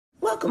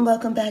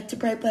Welcome back to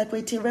Bright Black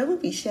White Tarot, where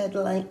we shed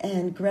light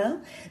and grow.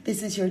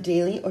 This is your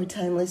daily or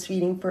timeless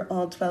reading for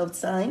all 12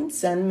 signs,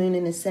 Sun, Moon,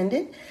 and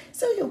Ascendant.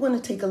 So you'll want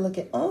to take a look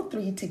at all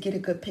three to get a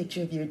good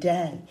picture of your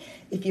day.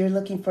 If you're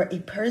looking for a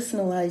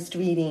personalized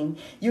reading,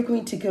 you're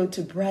going to go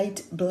to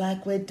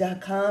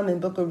brightblackwood.com and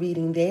book a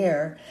reading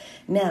there.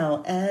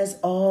 Now, as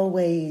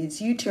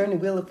always, you turn the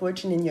wheel of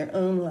fortune in your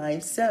own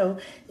life, so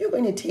you're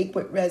going to take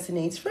what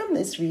resonates from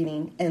this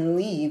reading and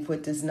leave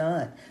what does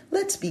not.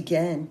 Let's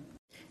begin.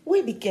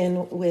 We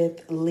begin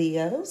with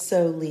Leo.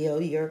 So Leo,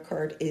 your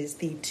card is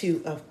the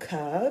Two of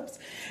Cups,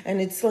 and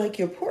it's like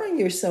you're pouring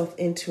yourself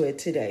into it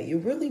today. You're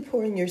really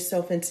pouring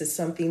yourself into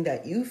something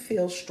that you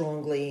feel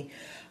strongly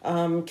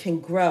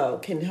can grow,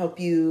 can help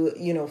you,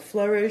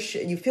 flourish.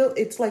 You feel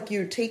it's like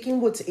you're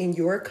taking what's in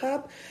your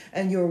cup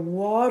and you're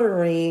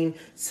watering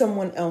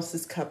someone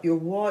else's cup.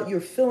 You're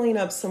filling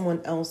up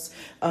someone else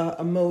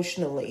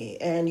emotionally,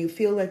 and you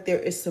feel like there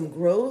is some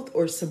growth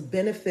or some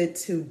benefit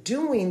to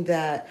doing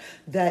that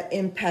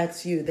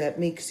impacts you, that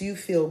makes you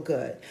feel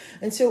good.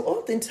 And so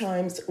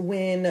oftentimes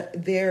when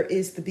there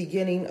is the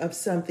beginning of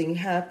something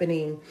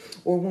happening,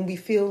 or when we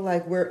feel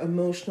like we're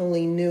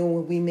emotionally new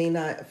and we may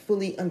not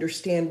fully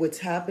understand what's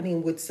happening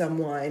with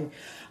someone,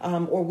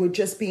 or we're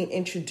just being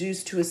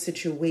introduced to a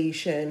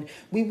situation,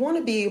 we want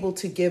to be able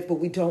to give, but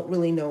we don't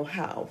really know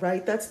how,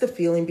 right? That's the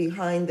feeling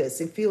behind this.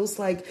 It feels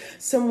like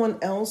someone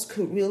else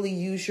could really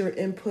use your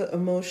input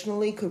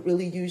emotionally, could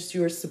really use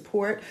your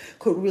support,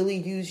 could really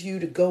use you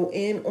to go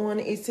in on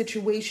a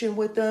situation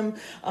with them,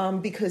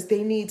 because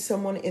they need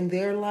someone in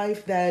their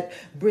life that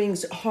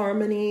brings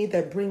harmony,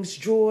 that brings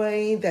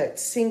joy, that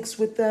syncs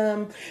with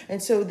them.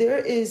 And so there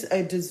is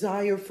a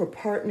desire for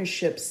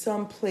partnership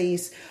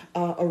someplace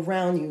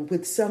around you,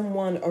 with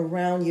someone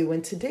around you.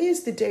 And today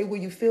is the day where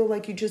you feel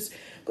like you just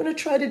going to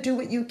try to do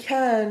what you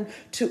can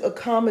to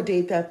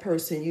accommodate that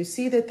person. You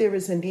see that there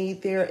is a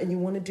need there and you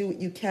want to do what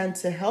you can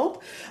to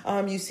help.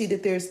 You see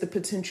that there's the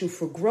potential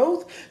for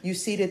growth. You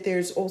see that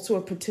there's also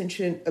a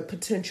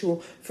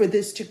potential for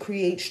this to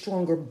create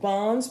stronger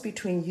bonds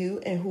between you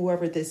and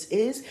whoever this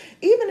is.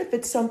 Even if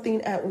it's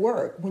something at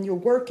work, when you're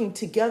working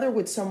together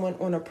with someone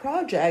on a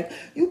project,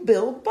 you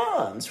build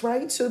bonds,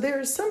 right? So there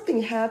is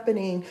something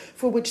happening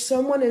for which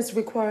someone is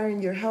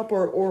requiring your help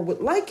or would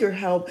like your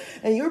help,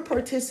 and your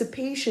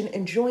participation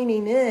and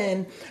joining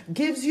in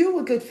gives you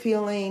a good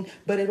feeling,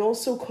 but it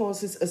also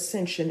causes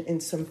ascension in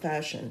some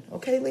fashion.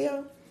 Okay,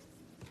 Leo?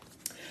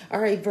 All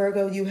right,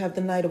 Virgo, you have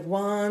the Knight of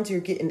Wands. You're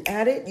getting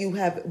at it. You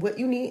have what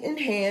you need in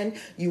hand.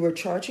 You are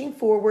charging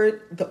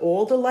forward.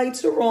 All the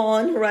lights are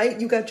on, right?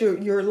 You got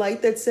your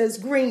light that says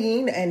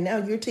green, and now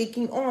you're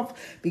taking off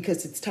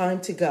because it's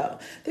time to go.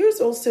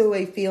 There's also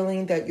a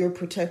feeling that you're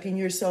protecting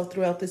yourself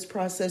throughout this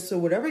process. So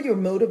whatever you're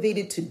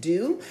motivated to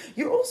do,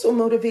 you're also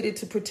motivated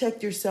to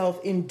protect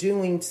yourself in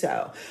doing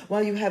so.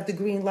 While you have the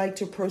green light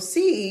to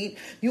proceed,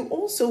 you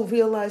also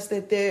realize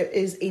that there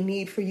is a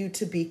need for you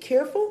to be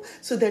careful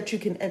so that you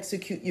can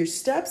execute your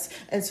steps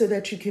and so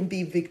that you can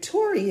be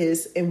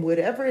victorious in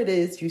whatever it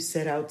is you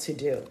set out to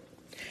do.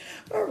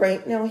 All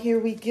right, now here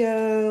we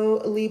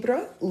go,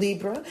 Libra.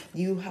 Libra,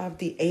 you have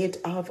the Eight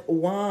of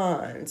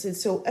Wands. And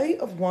so Eight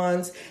of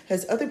Wands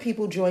has other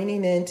people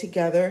joining in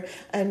together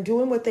and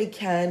doing what they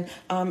can.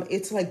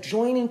 It's like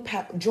joining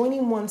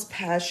one's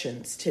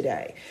passions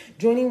today,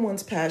 joining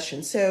one's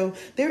passion. So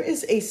there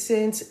is a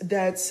sense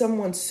that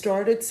someone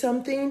started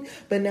something,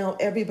 but now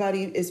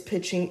everybody is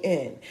pitching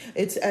in.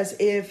 It's as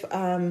if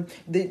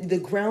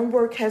the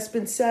groundwork has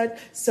been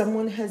set.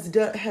 Someone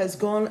has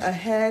gone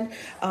ahead,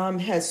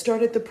 has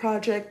started the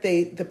project.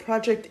 The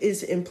project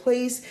is in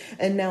place,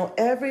 and now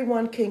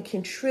everyone can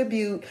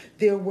contribute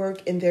their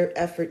work and their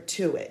effort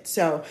to it.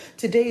 So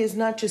today is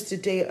not just a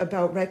day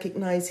about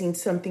recognizing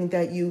something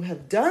that you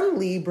have done,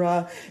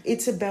 Libra.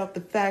 It's about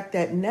the fact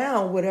that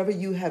now whatever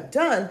you have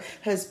done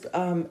has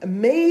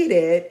made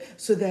it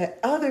so that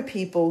other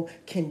people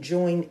can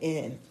join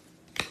in.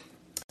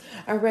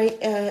 All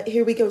right,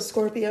 here we go,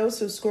 Scorpio.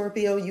 So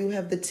Scorpio, you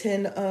have the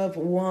Ten of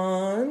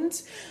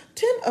Wands.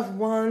 Ten of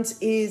Wands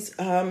is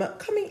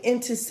coming in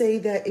to say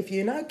that if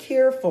you're not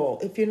careful,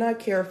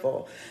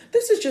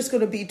 this is just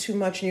going to be too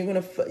much, and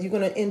you're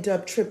going to end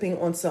up tripping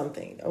on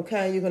something.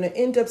 Okay, you're going to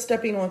end up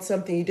stepping on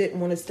something you didn't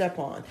want to step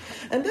on,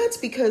 and that's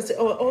because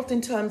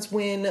oftentimes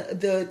when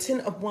the Ten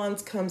of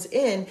Wands comes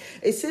in,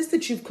 it says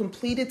that you've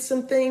completed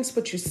some things,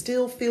 but you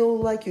still feel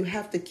like you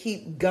have to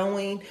keep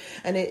going.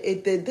 And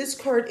this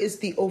card is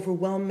the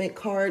overwhelmment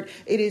card.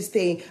 It is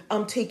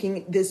I'm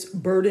taking this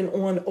burden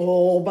on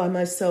all by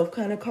myself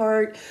kind of card.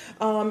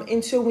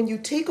 And so when you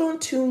take on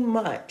too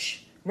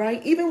much,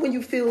 right? Even when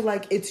you feel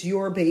like it's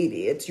your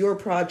baby, it's your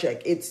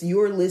project, it's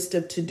your list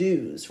of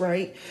to-dos,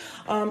 right?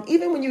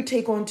 Even when you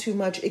take on too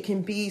much, it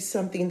can be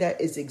something that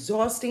is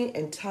exhausting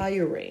and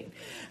tiring.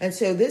 And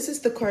so this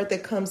is the card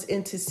that comes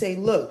in to say,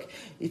 look,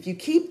 if you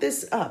keep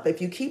this up,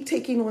 if you keep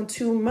taking on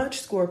too much,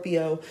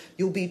 Scorpio,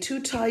 you'll be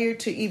too tired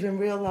to even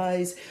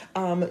realize,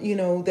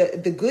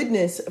 the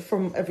goodness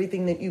from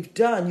everything that you've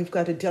done. You've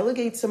got to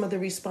delegate some of the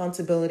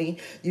responsibility.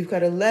 You've got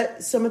to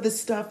let some of the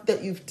stuff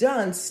that you've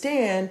done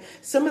stand.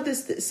 Some of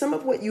this some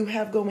of what you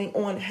have going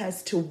on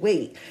has to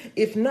wait.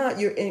 If not,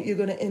 you're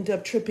going to end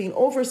up tripping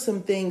over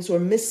some things or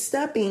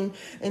misstepping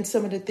in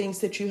some of the things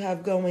that you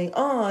have going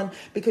on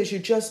because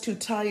you're just too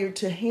tired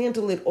to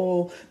handle it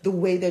all the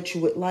way that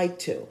you would like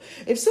to.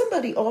 If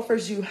somebody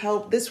offers you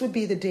help, this would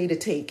be the day to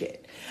take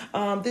it.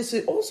 This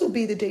would also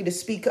be the day to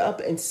speak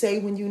up and say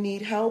when you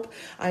need help.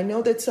 I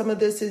know that some of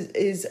this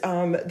is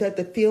that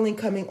the feeling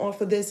coming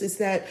off of this is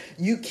that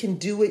you can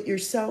do it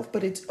yourself,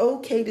 but it's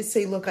okay to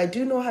say, look, I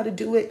do know how to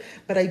do it,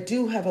 but I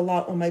do have a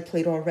lot on my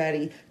plate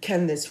already.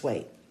 Can this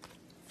wait?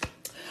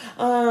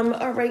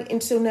 All right.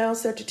 And so now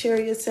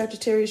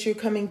Sagittarius, you're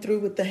coming through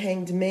with the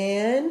Hanged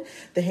Man.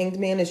 The Hanged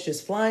Man is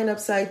just flying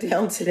upside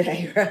down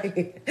today,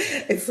 right?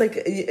 It's like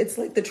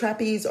the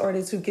trapeze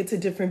artist who gets a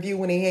different view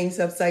when he hangs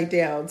upside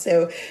down.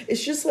 So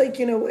it's just like,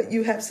 you know what,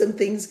 you have some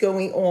things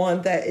going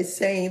on that is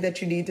saying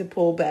that you need to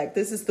pull back.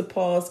 This is the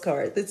pause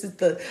card. This is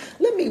the,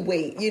 let me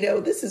wait.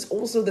 This is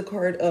also the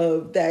card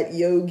of that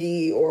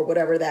yogi or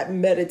whatever that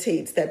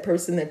meditates, that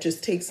person that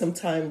just takes some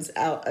time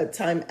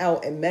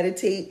out and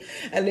meditate.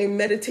 And they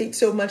meditate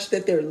so much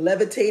that they're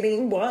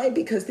levitating. Why?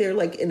 Because they're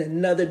like in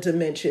another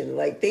dimension.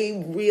 Like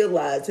they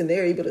realize and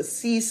they're able to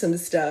see some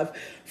stuff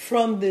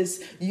from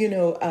this,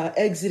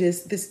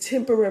 exodus, this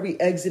temporary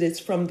exodus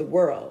from the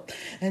world.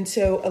 And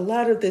so a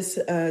lot of this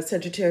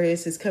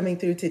Sagittarius is coming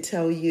through to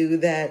tell you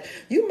that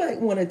you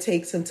might want to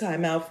take some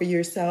time out for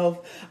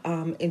yourself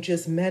and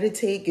just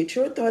meditate, get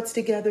your thoughts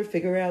together,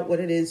 figure out what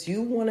it is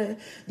you want to,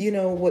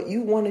 what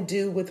you want to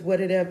do with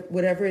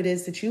whatever it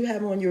is that you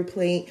have on your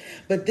plate.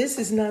 But this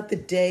is not the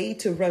day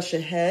to rush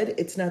ahead.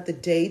 It's not the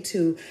day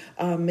to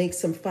make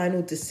some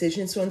final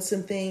decisions on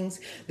some things.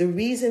 The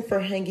reason for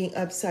hanging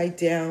upside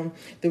down,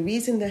 the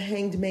reason the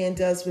Hanged Man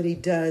does what he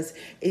does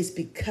is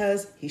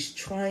because he's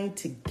trying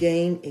to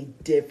gain a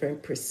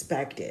different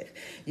perspective.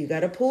 You got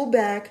to pull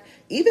back.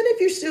 Even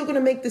if you're still going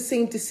to make the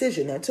same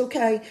decision, that's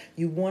okay.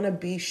 You want to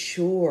be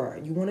sure.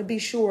 You want to be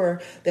sure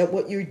that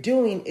what you're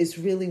doing is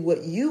really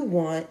what you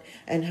want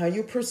and how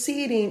you're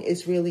proceeding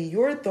is really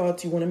your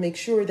thoughts. You want to make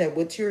sure that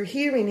what you're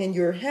hearing in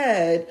your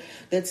head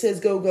that says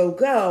go, go,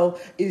 go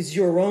is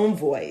your own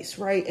voice,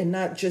 right? And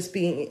not just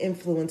being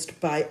influenced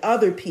by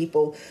other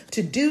people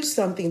to do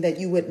something that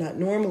you would not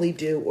normally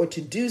do or to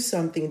do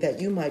something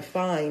that you might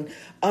find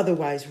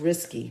otherwise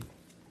risky.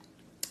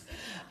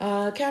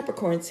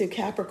 Capricorn. So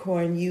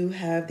Capricorn, you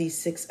have the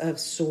Six of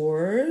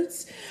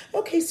Swords.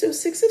 Okay, so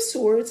Six of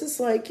Swords is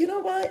like, you know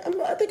what?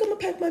 I think I'm going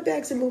to pack my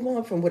bags and move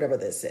on from whatever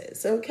this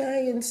is.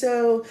 Okay, and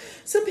so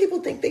some people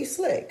think they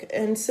slick.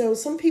 And so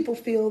some people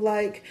feel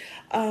like,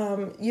 they're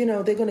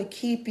going to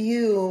keep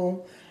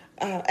you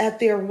at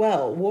their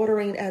well,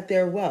 watering at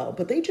their well.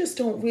 But they just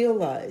don't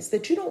realize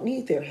that you don't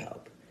need their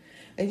help.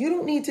 And you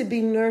don't need to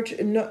be nurtured.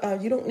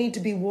 You don't need to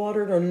be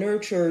watered or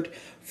nurtured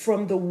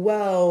from the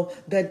well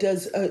that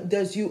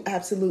does you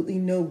absolutely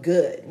no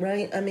good,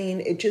 right? I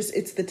mean,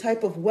 it's the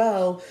type of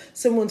well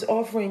someone's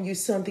offering you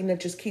something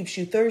that just keeps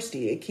you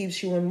thirsty. It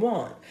keeps you in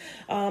want,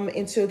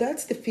 and so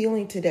that's the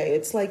feeling today.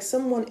 It's like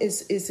someone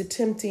is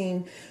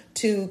attempting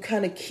to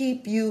kind of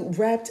keep you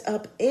wrapped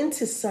up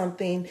into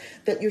something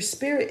that your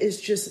spirit is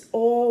just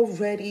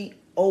already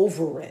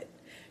over it.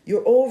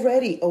 You're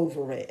already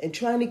over it and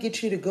trying to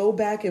get you to go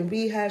back and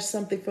rehash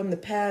something from the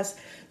past.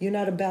 You're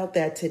not about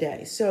that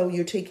today. So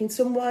you're taking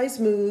some wise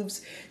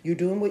moves. You're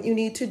doing what you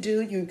need to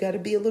do. You've got to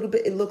be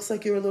it looks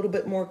like you're a little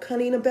bit more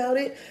cunning about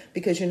it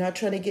because you're not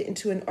trying to get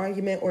into an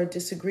argument or a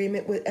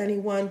disagreement with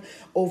anyone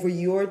over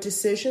your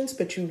decisions,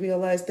 but you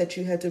realize that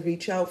you had to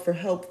reach out for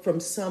help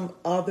from some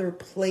other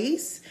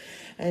place.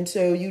 And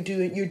so you're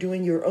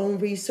doing your own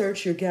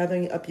research, you're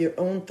gathering up your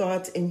own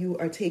thoughts, and you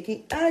are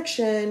taking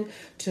action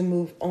to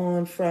move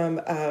on from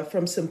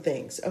some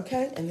things.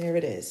 Okay, and there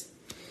it is.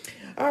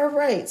 All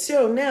right,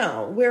 so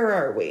now where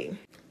are we?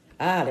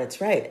 That's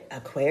right,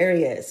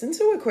 Aquarius. And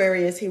so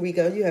Aquarius, here we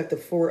go. You have the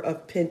Four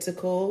of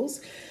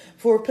Pentacles.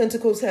 Four of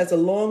Pentacles has a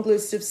long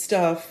list of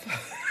stuff.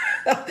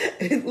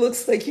 It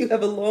looks like you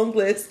have a long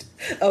list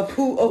of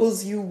who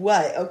owes you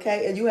what,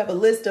 okay? And you have a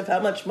list of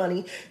how much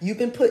money you've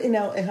been putting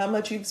out and how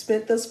much you've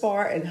spent thus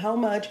far and how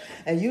much.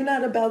 And you're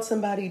not about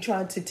somebody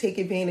trying to take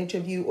advantage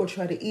of you or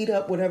try to eat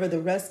up whatever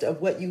the rest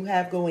of what you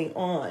have going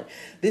on.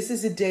 This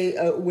is a day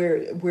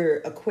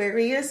where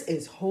Aquarius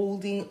is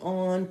holding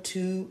on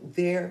to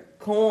their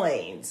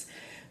coins.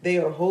 They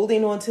are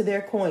holding on to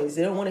their coins.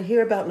 They don't want to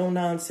hear about no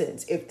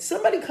nonsense. If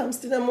somebody comes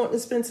to them wanting to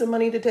spend some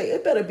money today,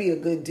 it better be a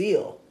good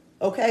deal.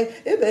 Okay,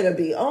 it better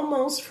be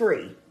almost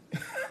free.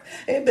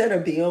 It better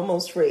be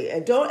almost free.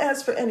 And don't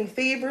ask for any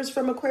favors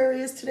from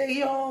Aquarius today,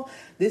 y'all.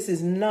 This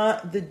is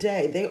not the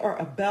day. They are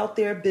about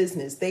their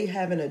business. They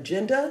have an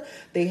agenda.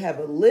 They have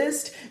a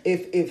list.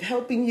 If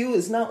helping you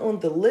is not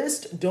on the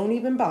list, don't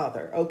even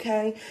bother,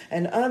 okay?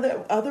 And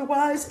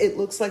otherwise, it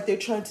looks like they're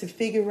trying to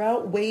figure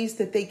out ways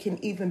that they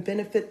can even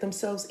benefit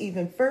themselves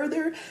even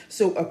further.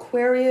 So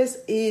Aquarius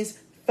is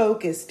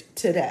focused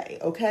today,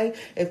 okay?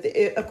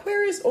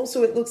 Aquarius,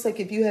 also, it looks like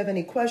if you have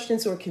any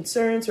questions or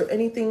concerns or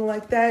anything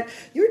like that,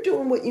 you're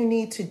doing what you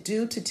need to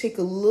do to take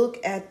a look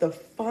at the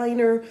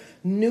finer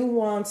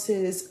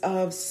nuances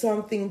of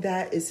something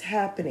that is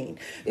happening.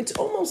 It's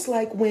almost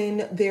like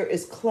when there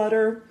is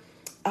clutter,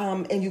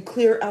 and you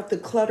clear out the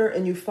clutter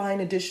and you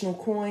find additional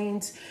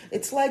coins.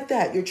 It's like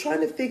that. You're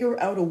trying to figure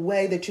out a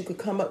way that you could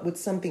come up with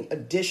something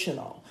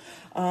additional,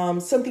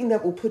 something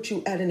that will put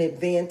you at an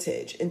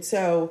advantage. And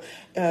so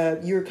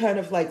you're kind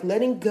of like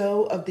letting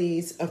go of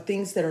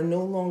things that are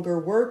no longer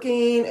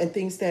working and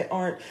things that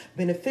aren't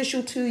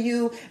beneficial to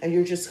you. And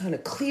you're just kind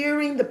of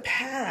clearing the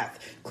path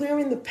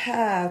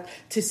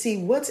to see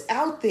what's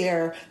out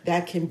there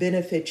that can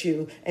benefit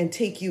you and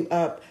take you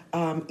up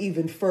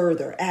even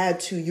further, add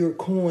to your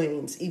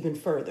coins even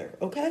further.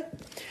 Okay.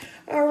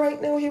 All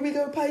right, now here we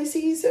go,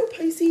 Pisces. So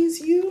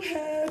Pisces, you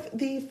have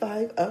the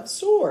Five of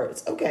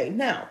Swords. Okay,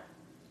 now,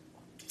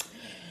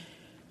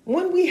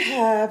 when we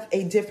have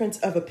a difference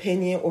of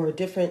opinion or a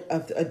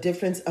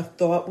difference of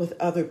thought with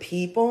other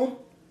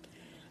people,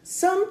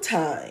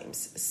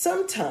 sometimes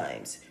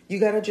you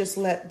got to just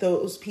let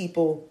those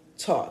people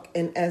talk.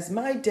 And as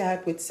my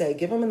dad would say,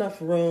 give them enough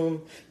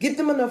rope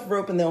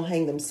and they'll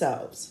hang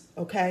themselves.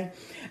 Okay.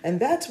 And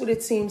that's what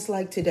it seems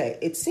like today.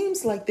 It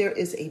seems like there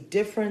is a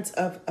difference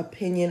of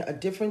opinion, a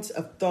difference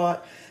of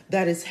thought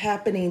that is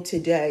happening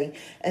today,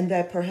 and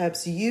that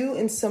perhaps you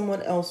and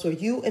someone else or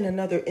you and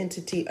another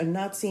entity are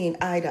not seeing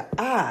eye to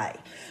eye.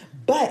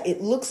 But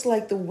it looks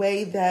like the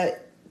way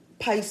that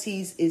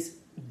Pisces is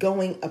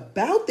going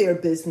about their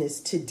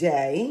business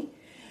today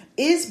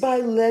is by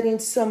letting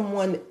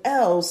someone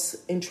else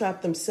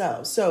entrap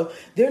themselves. So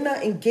they're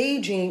not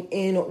engaging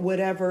in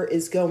whatever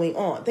is going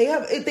on. They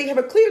have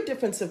a clear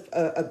difference of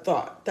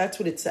thought. That's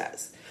what it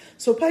says.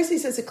 So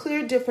Pisces has a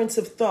clear difference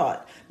of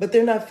thought, but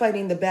they're not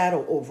fighting the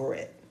battle over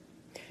it.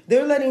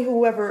 They're letting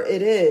whoever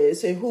it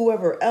is and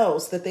whoever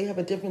else that they have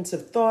a difference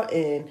of thought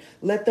in,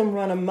 let them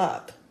run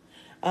amok.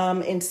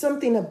 And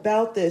something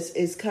about this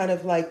is kind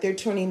of like they're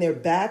turning their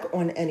back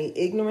on any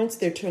ignorance.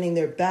 They're turning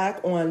their back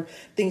on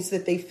things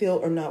that they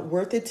feel are not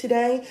worth it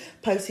today.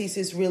 Pisces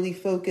is really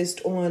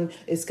focused on,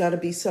 it's got to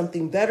be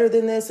something better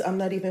than this. I'm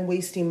not even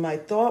wasting my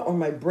thought or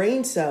my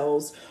brain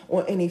cells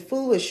on any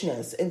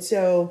foolishness. And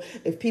so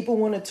if people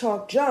want to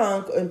talk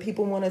junk and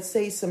people want to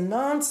say some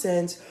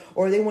nonsense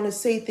or they want to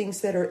say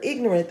things that are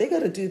ignorant, they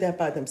got to do that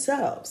by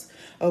themselves.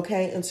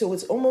 Okay. And so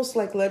it's almost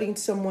like letting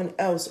someone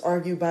else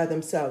argue by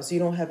themselves. You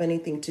don't have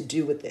anything to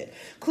do with it.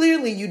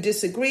 Clearly you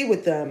disagree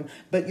with them,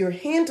 but your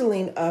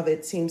handling of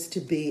it seems to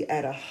be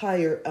at a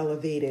higher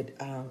elevated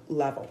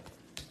level.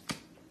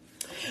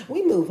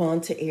 We move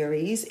on to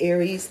Aries.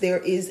 Aries, there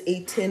is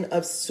a 10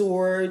 of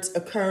Swords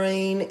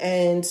occurring.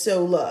 And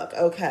so look,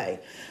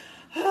 okay.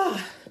 All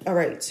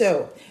right.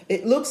 So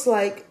it looks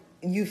like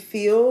you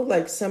feel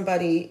like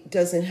somebody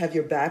doesn't have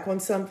your back on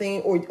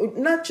something, or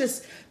not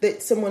just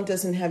that someone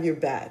doesn't have your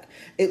back.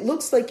 It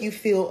looks like you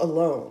feel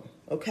alone.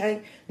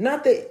 Okay.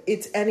 Not that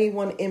it's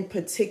anyone in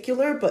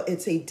particular, but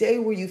it's a day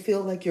where you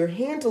feel like you're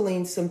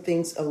handling some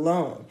things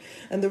alone.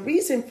 And the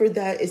reason for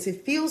that is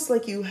it feels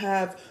like you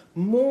have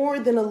more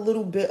than a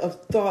little bit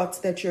of thoughts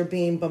that you're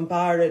being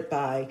bombarded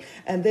by.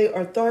 And they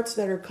are thoughts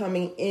that are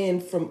coming in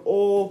from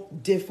all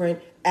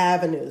different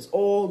avenues,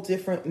 all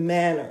different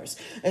manners.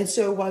 And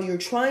so while you're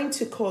trying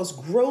to cause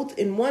growth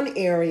in one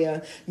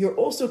area, you're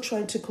also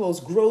trying to cause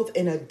growth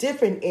in a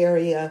different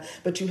area,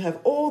 but you have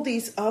all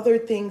these other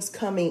things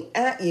coming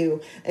at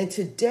you. And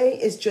today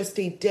is just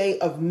a day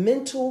of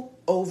mental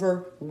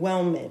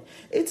overwhelming.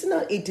 It's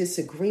not a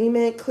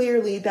disagreement.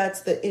 Clearly,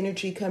 that's the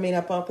energy coming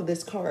up off of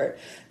this card.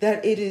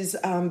 That it is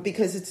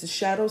because it's a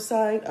shadow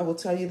side. I will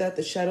tell you that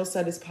the shadow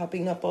side is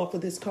popping up off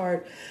of this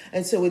card.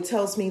 And so it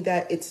tells me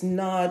that it's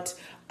not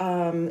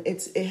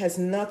it has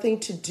nothing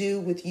to do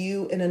with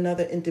you and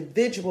another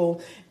individual.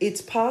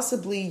 It's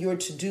possibly your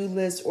to-do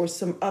list or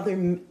some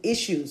other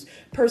issues,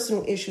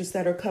 personal issues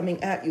that are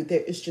coming at you.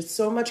 There is just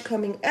so much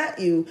coming at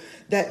you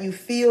that you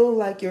feel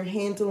like you're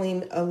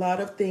handling a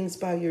lot of things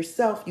by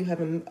yourself. You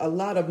have a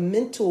lot of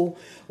mental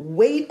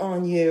weight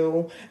on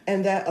you,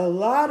 and that a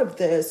lot of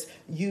this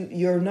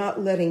you're not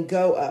letting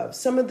go of.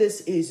 Some of this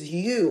is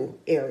you,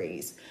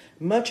 Aries.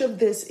 Much of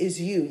this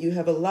is you. You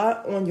have a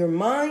lot on your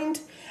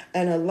mind,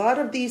 and a lot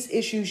of these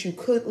issues you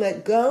could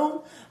let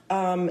go.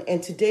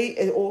 And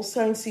today, all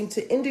signs seem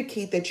to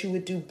indicate that you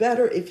would do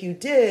better if you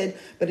did,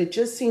 but it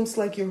just seems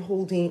like you're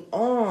holding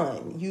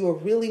on. You are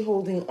really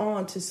holding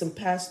on to some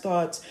past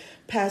thoughts,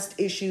 past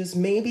issues.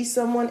 Maybe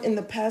someone in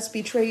the past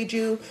betrayed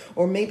you,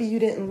 or maybe you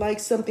didn't like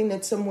something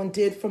that someone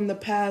did from the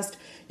past.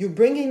 You're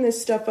bringing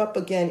this stuff up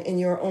again in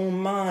your own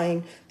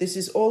mind. This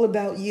is all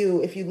about you.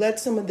 If you let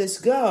some of this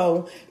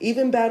go,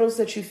 even battles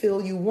that you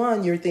feel you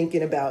won, you're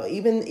thinking about,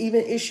 even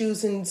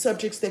issues and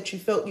subjects that you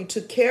felt you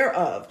took care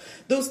of,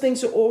 those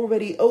things are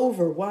already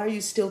over. Why are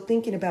you still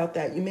thinking about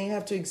that? You may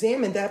have to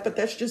examine that, but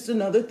that's just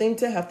another thing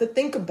to have to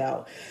think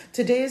about.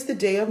 Today is the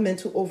day of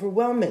mental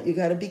overwhelmment. You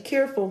got to be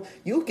careful.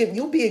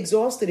 You'll be exhausted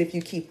exhausted if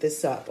you keep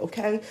this up,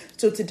 okay?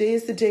 So today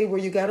is the day where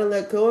you got to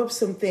let go of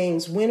some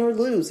things, win or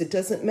lose. It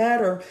doesn't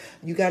matter.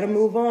 You got to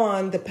move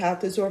on. The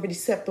path is already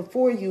set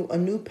before you, a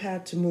new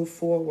path to move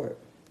forward.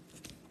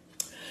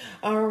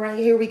 All right,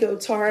 here we go,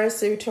 Taurus.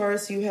 So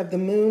Taurus, you have the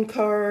moon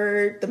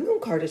card. The moon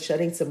card is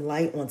shedding some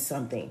light on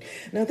something.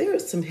 Now, there are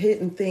some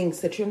hidden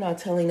things that you're not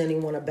telling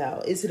anyone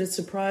about. Is it a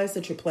surprise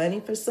that you're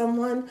planning for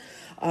someone?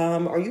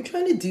 Are you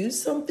trying to do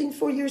something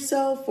for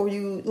yourself? Or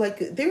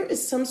there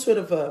is some sort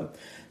of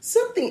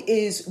something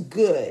is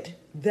good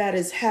that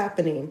is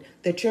happening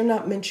that you're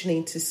not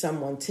mentioning to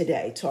someone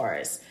today,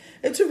 Taurus.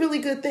 It's a really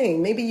good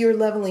thing. Maybe you're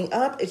leveling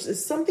up. It's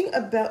just something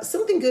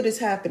good is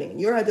happening.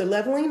 You're either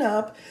leveling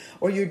up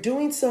or you're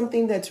doing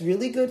something that's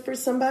really good for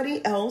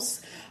somebody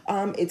else.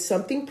 It's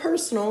something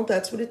personal.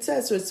 That's what it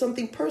says. So it's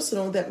something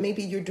personal that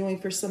maybe you're doing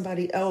for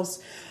somebody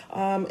else.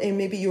 And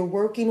maybe you're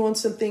working on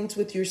some things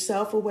with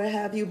yourself or what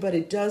have you, but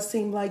it does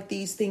seem like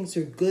these things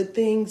are good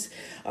things,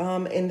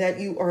 and that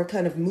you are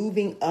kind of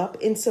moving up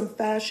in some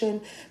fashion.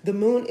 The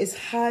moon is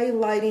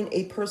highlighting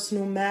a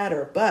personal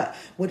matter, but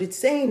what it's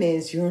saying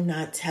is you're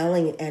not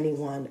telling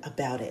anyone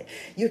about it.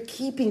 You're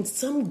keeping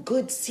some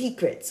good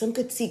secret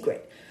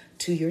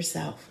to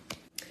yourself.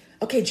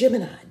 Okay,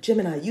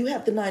 Gemini, you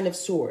have the 9 of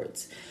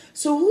Swords.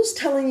 So who's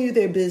telling you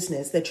their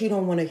business that you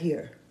don't want to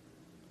hear?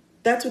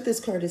 That's what this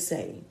card is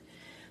saying.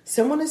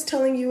 Someone is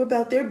telling you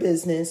about their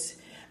business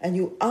and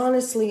you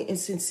honestly and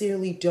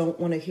sincerely don't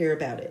want to hear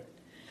about it.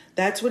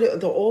 That's what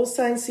the all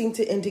signs seem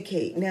to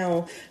indicate.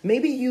 Now,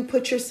 maybe you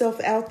put yourself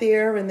out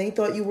there and they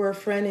thought you were a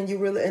friend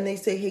and they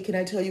say, hey, can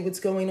I tell you what's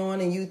going on?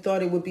 And you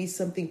thought it would be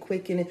something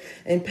quick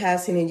and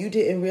passing, and you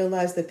didn't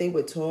realize that they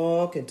would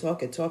talk and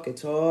talk and talk and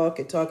talk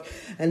and talk,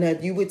 and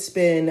that you would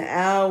spend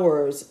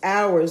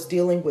hours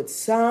dealing with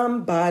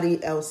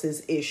somebody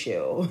else's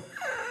issue.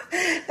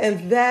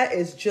 And that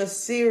is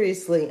just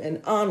seriously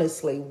and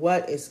honestly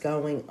what is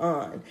going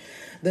on.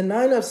 The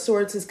 9 of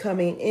Swords is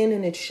coming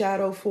in its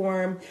shadow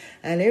form,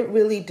 and it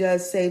really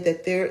does say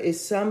that there is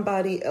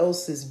somebody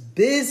else's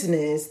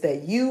business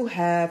that you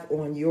have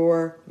on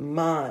your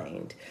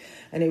mind.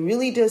 And it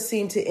really does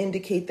seem to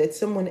indicate that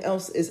someone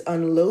else is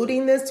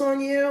unloading this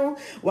on you.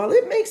 While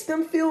it makes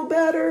them feel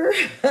better,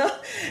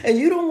 and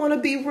you don't want to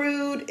be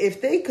rude,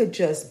 if they could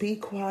just be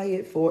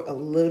quiet for a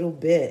little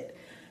bit.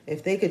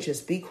 If they could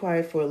just be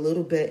quiet for a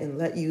little bit and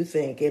let you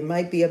think, it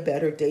might be a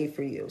better day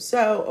for you.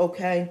 So,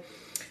 okay.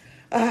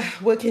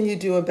 What can you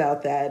do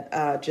about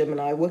that,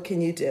 Gemini? What can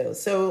you do?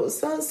 So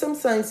some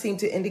signs seem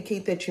to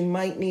indicate that you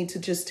might need to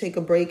just take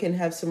a break and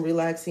have some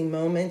relaxing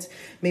moments,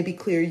 maybe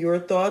clear your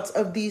thoughts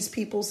of these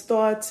people's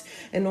thoughts,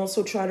 and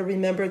also try to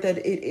remember that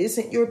it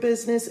isn't your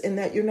business and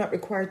that you're not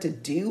required to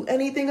do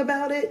anything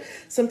about it.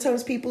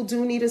 Sometimes people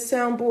do need a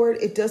soundboard.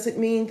 It doesn't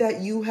mean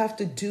that you have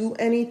to do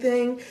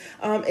anything.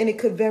 And it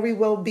could very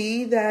well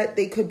be that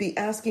they could be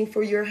asking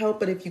for your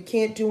help, but if you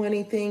can't do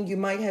anything, you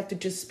might have to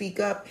just speak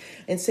up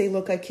and say,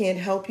 look, I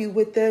can't help you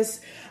with this,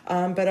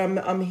 but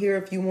I'm here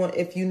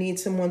if you need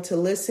someone to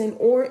listen,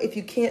 or if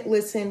you can't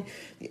listen,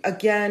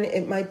 again,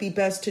 it might be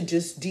best to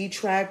just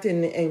detract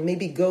and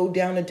maybe go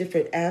down a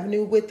different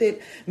avenue with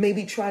it.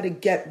 Maybe try to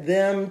get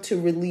them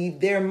to relieve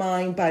their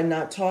mind by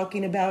not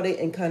talking about it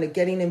and kind of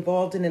getting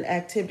involved in an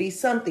activity,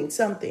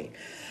 something.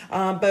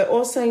 But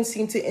all signs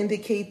seem to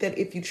indicate that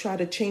if you try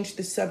to change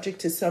the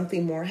subject to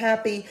something more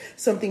happy,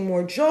 something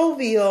more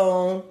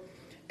jovial,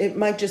 it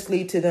might just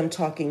lead to them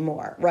talking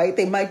more, right?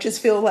 They might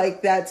just feel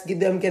like that's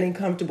them getting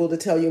comfortable to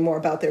tell you more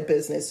about their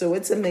business. So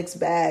it's a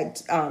mixed bag,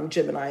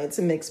 Gemini. It's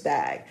a mixed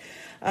bag.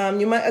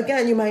 You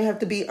might have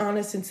to be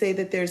honest and say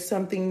that there's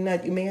something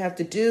that you may have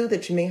to do,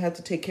 that you may have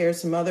to take care of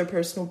some other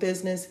personal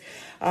business.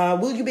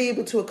 Will you be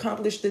able to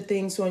accomplish the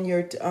things on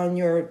your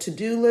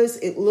to-do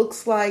list? It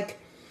looks like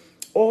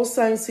all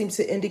signs seem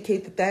to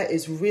indicate that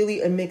is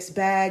really a mixed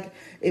bag.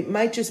 It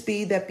might just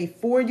be that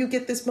before you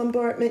get this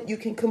bombardment, you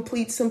can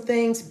complete some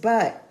things,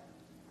 but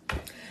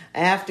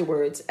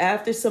afterwards,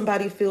 after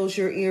somebody fills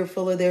your ear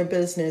full of their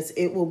business,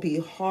 it will be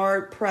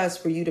hard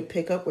pressed for you to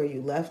pick up where you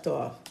left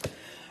off.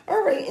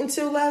 All right, and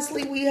so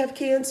lastly, we have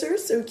Cancer.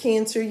 So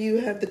Cancer, you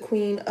have the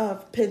Queen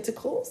of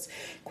Pentacles.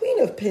 Queen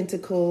of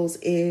Pentacles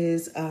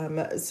is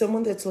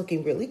someone that's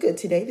looking really good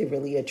today. They're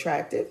really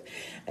attractive,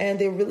 and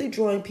they're really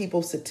drawing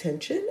people's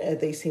attention.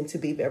 They seem to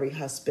be very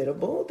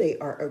hospitable. They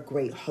are a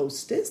great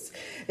hostess.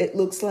 It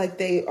looks like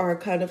they are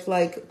kind of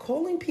like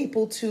calling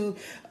people to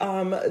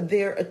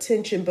their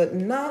attention, but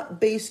not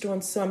based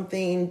on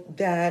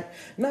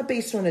not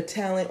based on a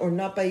talent or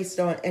not based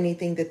on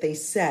anything that they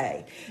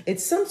say.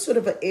 It's some sort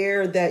of an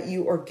air that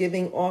you are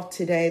giving off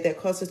today that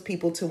causes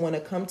people to want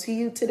to come to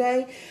you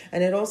today.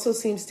 And it also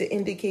seems to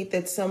indicate indicate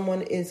that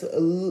someone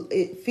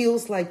it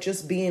feels like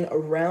just being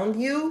around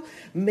you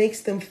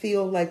makes them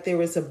feel like there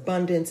is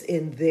abundance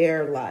in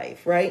their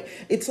life, right?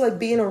 It's like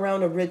being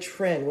around a rich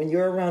friend. When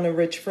you're around a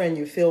rich friend,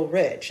 you feel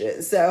rich.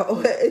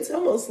 So it's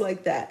almost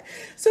like that.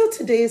 So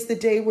today is the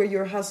day where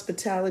your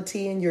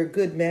hospitality and your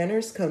good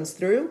manners comes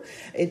through.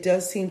 It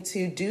does seem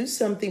to do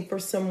something for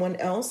someone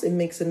else. It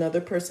makes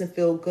another person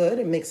feel good.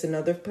 It makes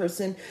another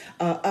person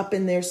up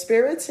in their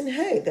spirits. And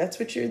hey, that's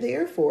what you're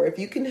there for. If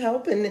you can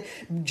help and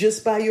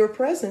just by your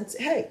presence,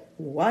 hey,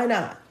 why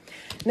not?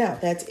 Now,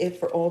 that's it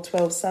for all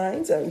 12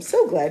 signs. I'm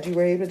so glad you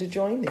were able to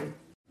join me.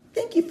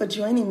 Thank you for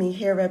joining me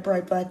here at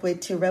Bright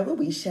Blackwood Tarot, where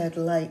we shed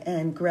light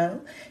and grow.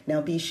 Now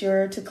be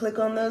sure to click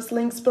on those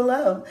links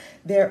below.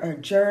 There are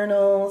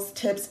journals,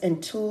 tips,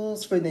 and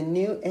tools for the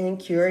new and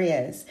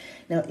curious.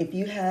 Now, if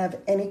you have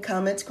any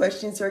comments,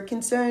 questions, or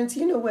concerns,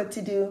 you know what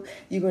to do.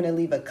 You're going to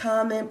leave a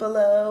comment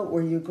below,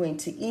 or you're going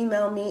to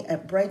email me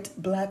at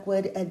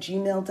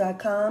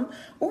brightblackwood@gmail.com,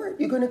 or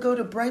you're going to go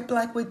to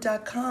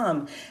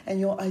brightblackwood.com, and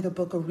you'll either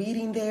book a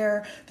reading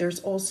there. There's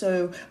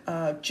also,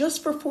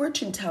 just for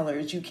fortune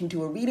tellers, you can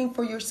do a reading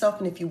for yourself,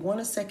 and if you want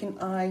a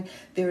second eye,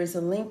 there is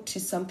a link to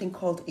something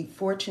called a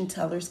fortune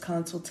teller's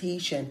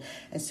consultation,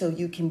 and so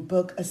you can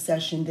book a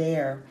session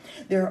there.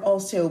 There are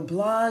also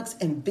blogs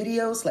and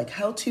videos, like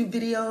how-to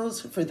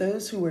videos for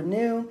those who are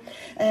new,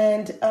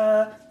 and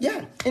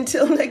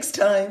until next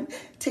time,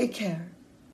 take care.